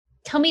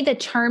Tell me the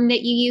term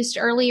that you used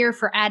earlier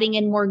for adding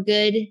in more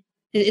good.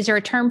 Is there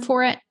a term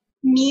for it?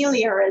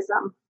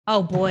 Meliorism.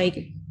 Oh,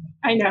 boy.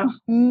 I know.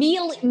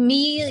 Meliorism.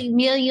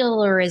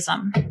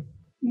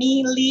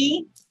 Meliorism.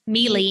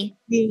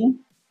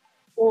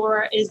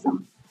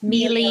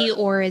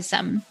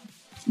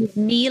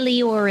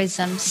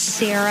 Meliorism.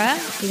 Sarah,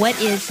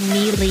 what is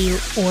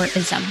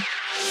meliorism?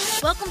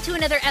 Welcome to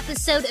another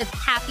episode of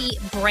Happy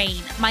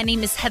Brain. My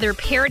name is Heather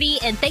Parody,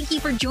 and thank you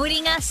for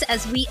joining us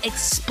as we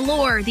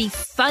explore the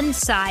fun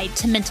side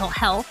to mental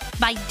health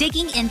by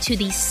digging into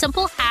the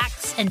simple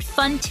hacks and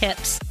fun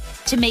tips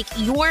to make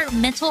your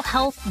mental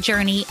health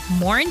journey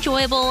more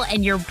enjoyable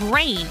and your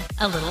brain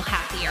a little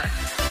happier.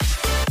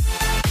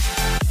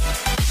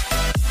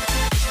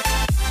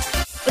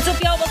 What's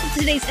up, y'all? Welcome to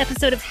today's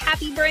episode of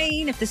Happy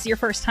Brain. If this is your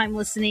first time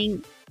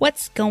listening,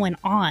 what's going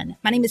on?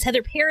 My name is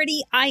Heather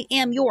Parody. I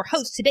am your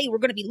host. Today, we're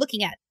going to be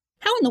looking at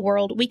how in the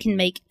world we can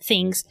make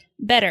things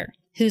better.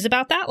 Who's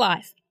about that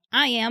life?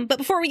 I am. But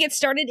before we get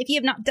started, if you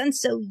have not done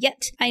so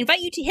yet, I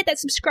invite you to hit that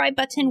subscribe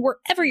button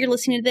wherever you're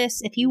listening to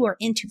this if you are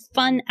into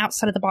fun,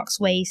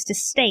 outside-of-the-box ways to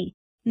stay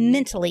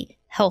mentally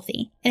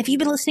healthy. And if you've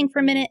been listening for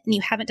a minute and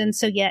you haven't done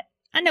so yet,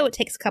 I know it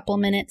takes a couple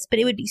of minutes, but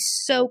it would be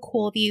so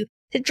cool of you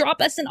to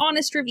drop us an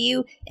honest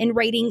review and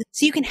rating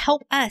so you can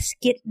help us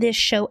get this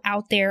show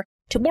out there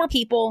to more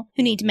people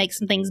who need to make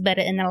some things better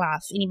in their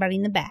life. Anybody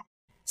in the back?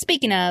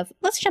 Speaking of,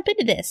 let's jump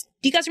into this.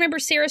 Do you guys remember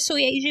Sarah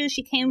Soyeju?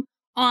 She came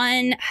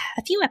on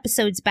a few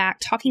episodes back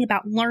talking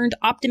about learned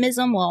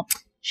optimism. Well,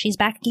 she's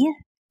back again.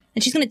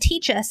 And she's going to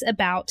teach us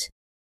about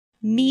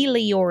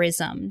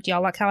meliorism. Do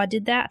y'all like how I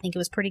did that? I think it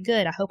was pretty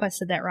good. I hope I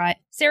said that right.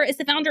 Sarah is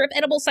the founder of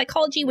Edible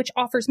Psychology, which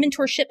offers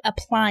mentorship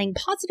applying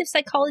positive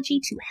psychology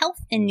to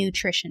health and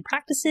nutrition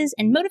practices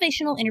and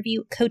motivational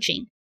interview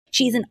coaching.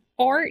 She's an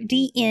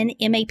RDN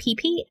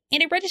MAPP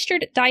and a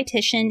registered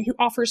dietitian who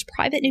offers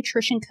private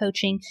nutrition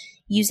coaching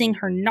using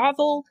her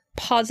novel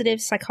positive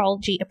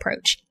psychology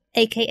approach,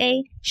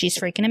 aka she's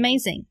freaking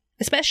amazing,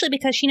 especially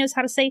because she knows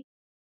how to say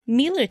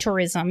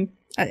meliorism.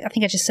 I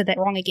think I just said that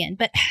wrong again,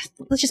 but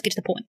let's just get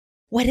to the point.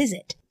 What is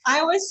it?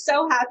 I was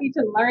so happy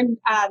to learn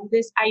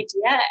this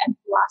idea and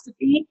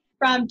philosophy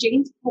from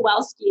James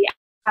Kowalski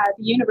at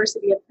the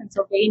University of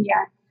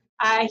Pennsylvania.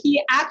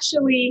 He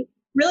actually,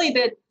 really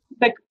the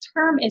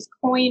term is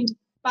coined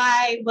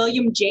by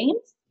William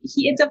James.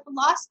 It's a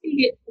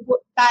philosophy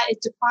that is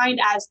defined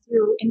as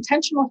through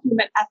intentional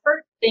human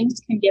effort,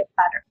 things can get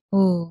better.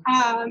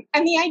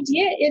 And the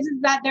idea is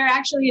that there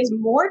actually is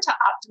more to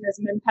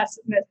optimism and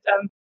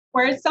pessimism,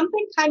 where it's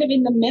something kind of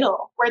in the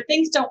middle, where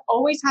things don't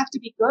always have to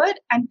be good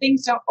and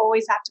things don't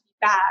always have to be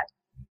bad.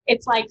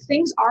 It's like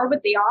things are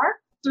what they are.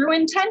 Through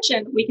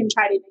intention, we can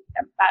try to make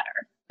them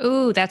better.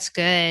 Ooh, that's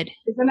good.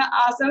 Isn't that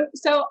awesome?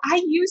 So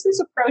I use this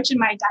approach in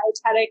my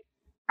dietetic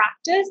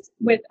practice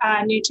with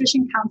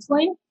nutrition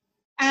counseling.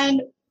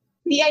 And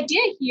the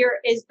idea here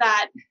is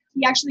that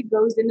he actually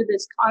goes into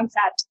this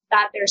concept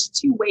that there's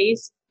two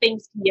ways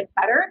things can get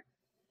better.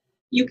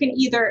 You can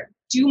either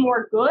do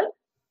more good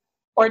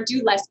or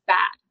do less bad.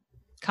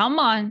 Come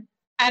on.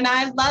 And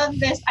I love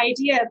this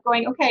idea of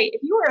going, okay,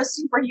 if you were a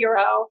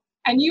superhero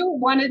and you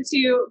wanted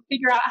to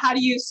figure out how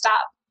do you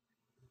stop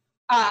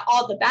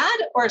all the bad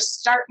or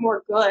start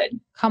more good.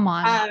 Come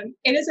on.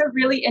 It is a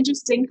really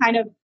interesting kind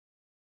of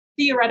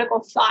theoretical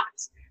thought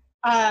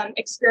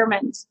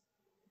experiment.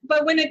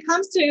 But when it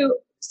comes to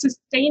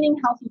sustaining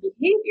healthy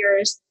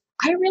behaviors,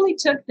 I really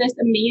took this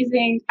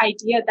amazing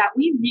idea that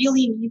we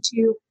really need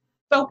to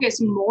focus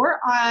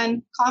more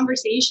on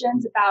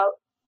conversations about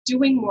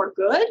doing more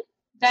good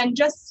than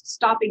just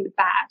stopping the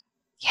bad.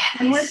 Yes.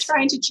 And we're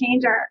trying to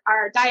change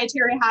our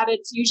dietary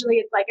habits. Usually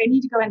it's like, I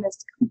need to go in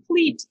this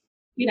complete,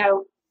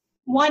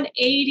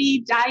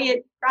 180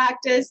 diet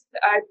practice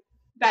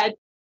that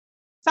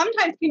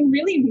sometimes can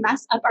really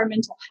mess up our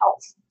mental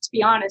health, to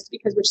be honest,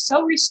 because we're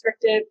so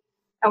restrictive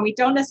and we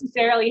don't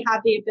necessarily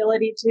have the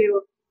ability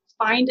to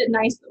find a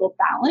nice little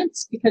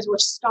balance because we're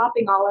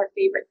stopping all our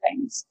favorite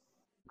things.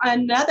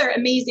 Another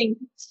amazing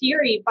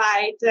theory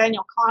by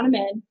Daniel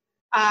Kahneman,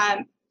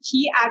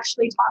 he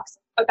actually talks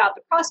about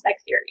the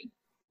prospect theory,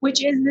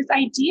 which is this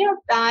idea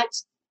that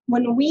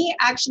when we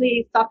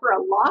actually suffer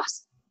a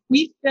loss,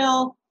 we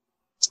feel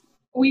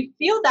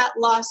that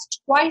loss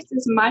twice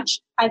as much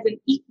as an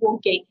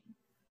equal gain.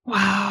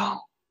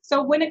 Wow.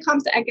 So when it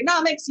comes to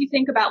economics, you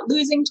think about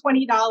losing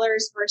 $20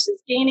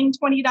 versus gaining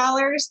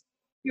 $20.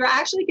 You're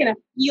actually going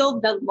to feel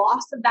the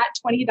loss of that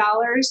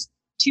 $20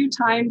 two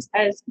times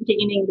as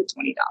gaining the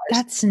 $20.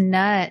 That's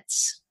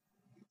nuts.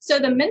 So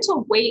the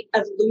mental weight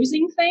of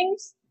losing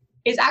things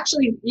is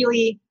actually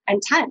really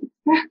intense.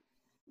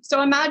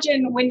 So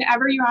imagine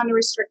whenever you're on a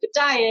restricted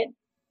diet,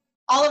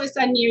 all of a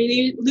sudden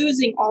you're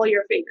losing all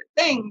your favorite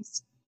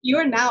things.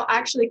 You're now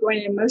actually going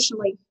to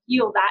emotionally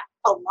feel that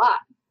a lot.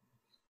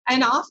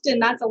 And often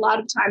that's a lot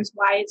of times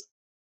why it's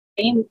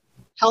gain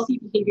healthy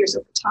behaviors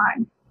over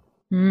time.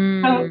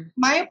 So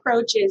my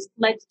approach is,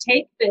 let's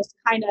take this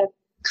kind of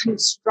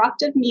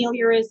constructive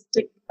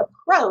melioristic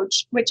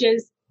approach, which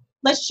is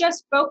let's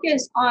just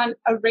focus on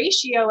a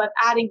ratio of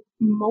adding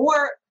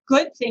more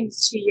good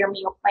things to your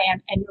meal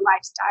plan and your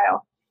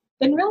lifestyle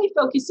than really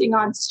focusing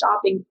on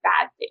stopping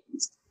bad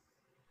things.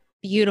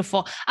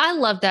 Beautiful. I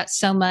love that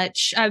so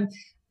much.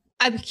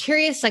 I'm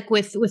curious, like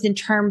with in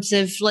terms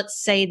of,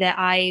 let's say that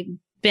I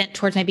bent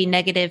towards maybe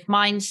negative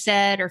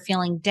mindset or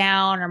feeling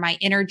down or my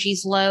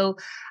energy's low.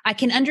 I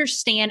can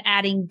understand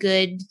adding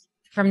good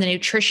from the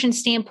nutrition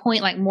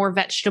standpoint, like more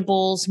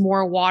vegetables,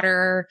 more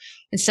water,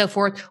 and so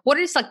forth. What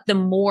is like the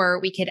more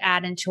we could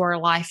add into our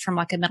life from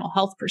like a mental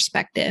health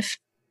perspective?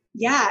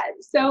 Yeah.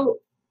 So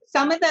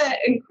some of the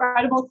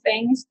incredible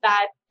things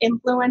that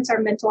influence our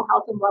mental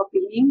health and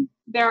well-being,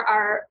 there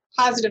are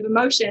positive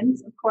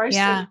emotions, of course.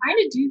 Yeah. So trying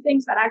to do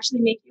things that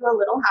actually make you a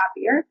little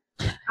happier.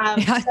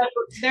 So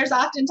there's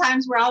often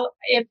times where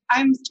if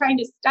I'm trying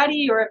to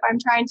study or if I'm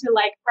trying to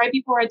like right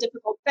before a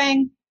difficult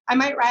thing, I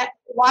might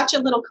watch a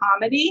little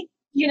comedy,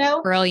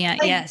 Brilliant.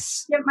 like,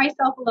 Yes. get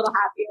myself a little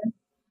happier.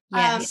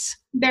 Yes.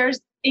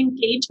 There's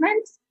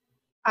engagement,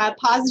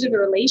 positive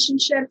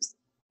relationships,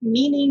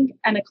 meaning,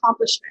 and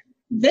accomplishment.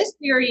 This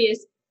theory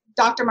is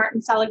Dr.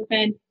 Martin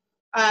Seligman.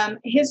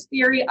 His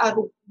theory of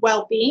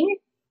well-being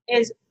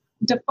is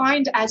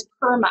defined as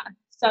PERMA.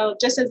 So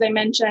just as I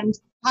mentioned,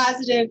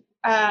 positive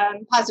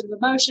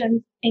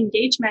emotions,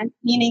 engagement,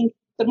 meaning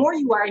the more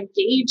you are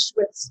engaged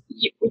with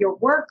your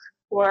work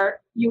or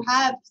you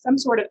have some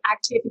sort of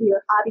activity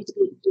or hobby to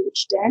be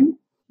engaged in,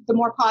 the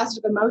more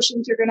positive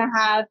emotions you're going to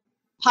have.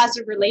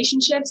 Positive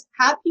relationships,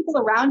 have people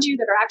around you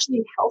that are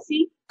actually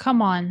healthy.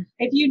 Come on.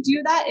 If you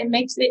do that, it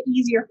makes it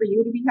easier for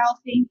you to be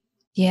healthy.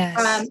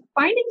 Yes.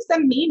 Finding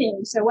some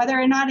meaning. So whether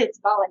or not it's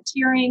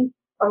volunteering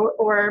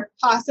or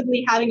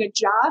possibly having a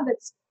job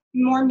that's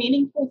more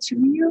meaningful to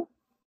you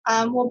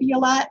will be a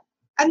lot.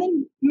 And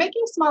then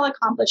making small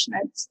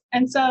accomplishments.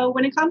 And so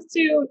when it comes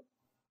to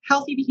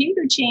healthy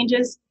behavior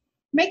changes,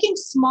 making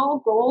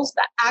small goals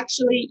that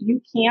actually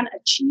you can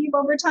achieve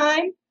over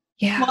time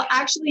will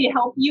actually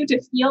help you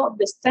to feel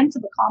this sense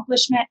of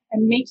accomplishment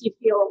and make you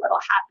feel a little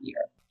happier.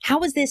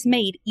 How has this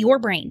made your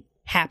brain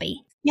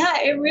happy? Yeah,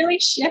 it really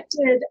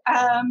shifted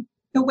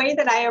the way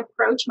that I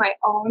approach my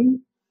own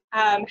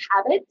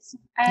habits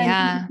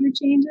and behavior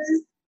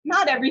changes.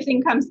 Not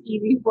everything comes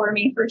easy for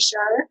me, for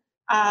sure.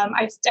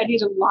 I've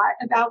studied a lot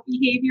about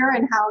behavior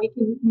and how we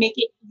can make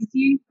it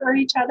easy for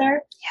each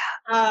other.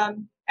 Yeah.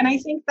 And I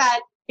think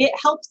that it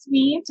helps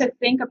me to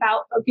think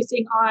about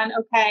focusing on,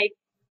 okay,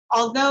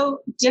 although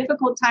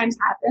difficult times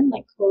happen,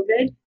 like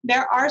COVID,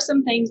 there are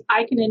some things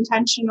I can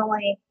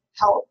intentionally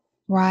help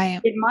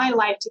in my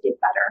life to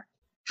get better.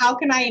 How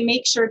can I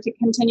make sure to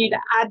continue to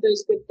add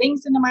those good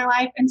things into my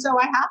life? And so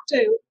I have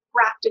to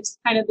practice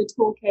kind of the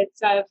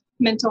toolkits of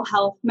mental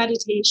health,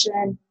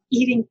 meditation,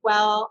 eating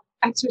well,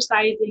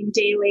 exercising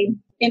daily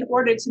in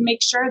order to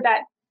make sure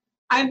that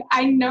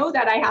I know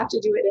that I have to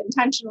do it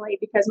intentionally,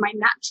 because my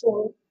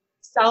natural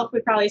self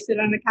would probably sit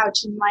on the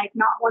couch and like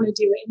not want to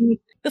do anything.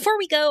 Before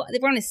we go, we're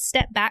going to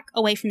step back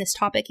away from this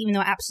topic, even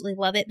though I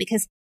absolutely love it,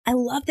 because I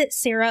love that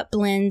Sarah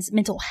blends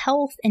mental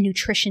health and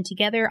nutrition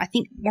together. I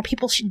think more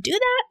people should do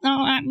that.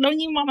 No, don't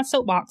get me on my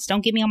soapbox.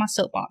 Don't get me on my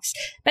soapbox.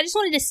 But I just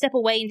wanted to step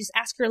away and just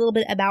ask her a little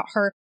bit about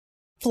her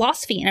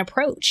philosophy and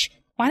approach.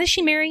 Why does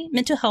she marry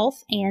mental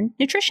health and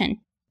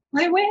nutrition?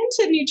 I went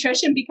into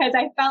nutrition because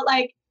I felt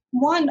like,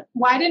 one,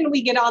 why didn't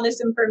we get all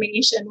this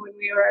information when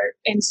we were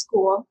in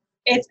school?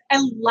 It's a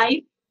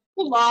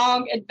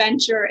lifelong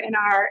adventure in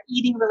our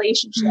eating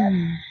relationship.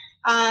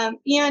 And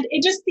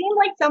it just seemed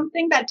like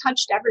something that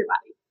touched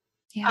everybody.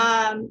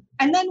 Yeah.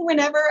 And then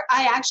whenever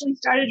I actually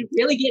started to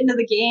really get into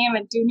the game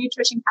and do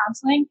nutrition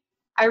counseling,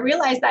 I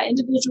realized that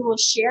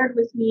individuals shared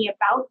with me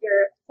about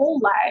their whole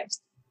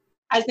lives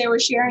as they were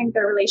sharing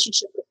their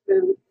relationship with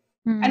food.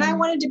 And I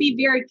wanted to be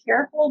very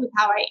careful with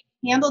how I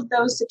handled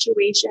those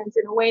situations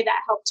in a way that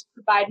helped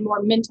provide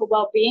more mental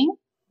well-being,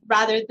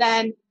 rather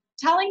than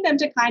telling them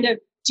to kind of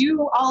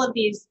do all of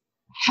these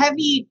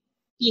heavy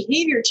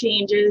behavior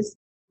changes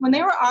when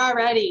they were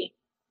already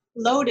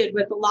loaded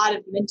with a lot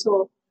of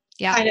mental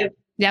kind of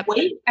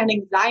weight and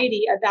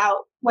anxiety about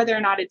whether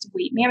or not it's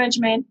weight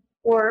management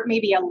or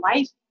maybe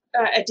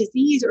a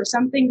disease or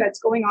something that's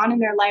going on in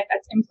their life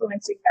that's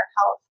influencing their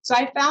health. So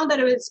I found that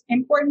it was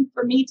important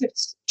for me to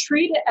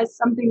treat it as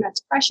something that's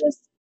precious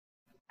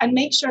and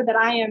make sure that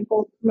I am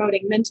both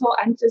promoting mental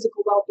and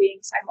physical well-being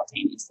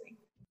simultaneously.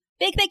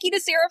 Big thank you to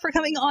Sarah for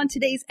coming on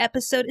today's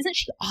episode. Isn't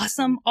she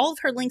awesome? All of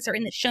her links are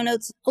in the show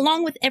notes,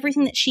 along with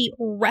everything that she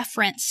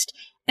referenced.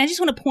 And I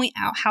just want to point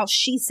out how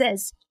she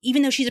says,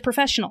 even though she's a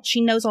professional, she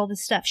knows all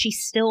this stuff, she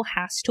still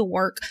has to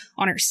work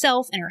on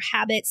herself and her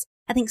habits.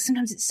 I think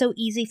sometimes it's so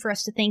easy for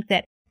us to think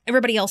that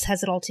everybody else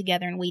has it all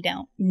together and we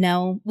don't.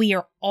 No, we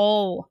are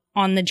all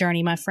on the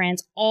journey, my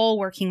friends, all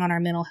working on our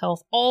mental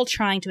health, all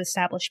trying to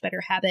establish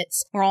better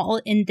habits. We're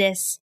all in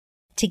this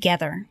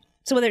together.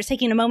 So whether it's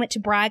taking a moment to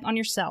brag on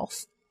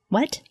yourself,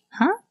 what?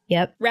 Huh?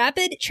 Yep.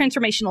 Rapid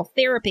transformational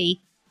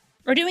therapy,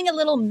 or doing a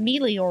little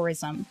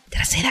meliorism. Did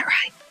I say that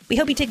right? We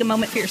hope you take a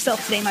moment for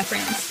yourself today, my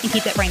friends, and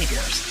keep that brain of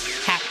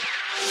yours happy.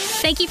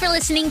 Thank you for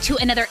listening to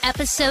another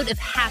episode of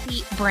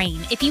Happy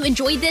Brain. If you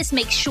enjoyed this,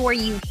 make sure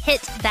you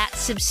hit that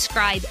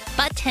subscribe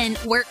button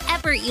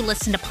wherever you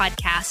listen to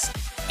podcasts.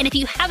 And if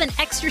you have an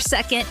extra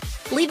second,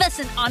 leave us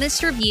an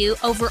honest review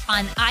over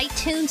on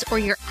iTunes or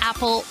your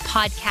Apple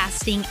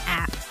podcasting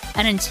app.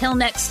 And until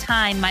next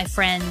time, my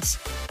friends,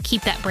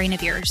 keep that brain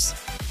of yours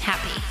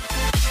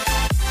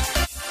happy.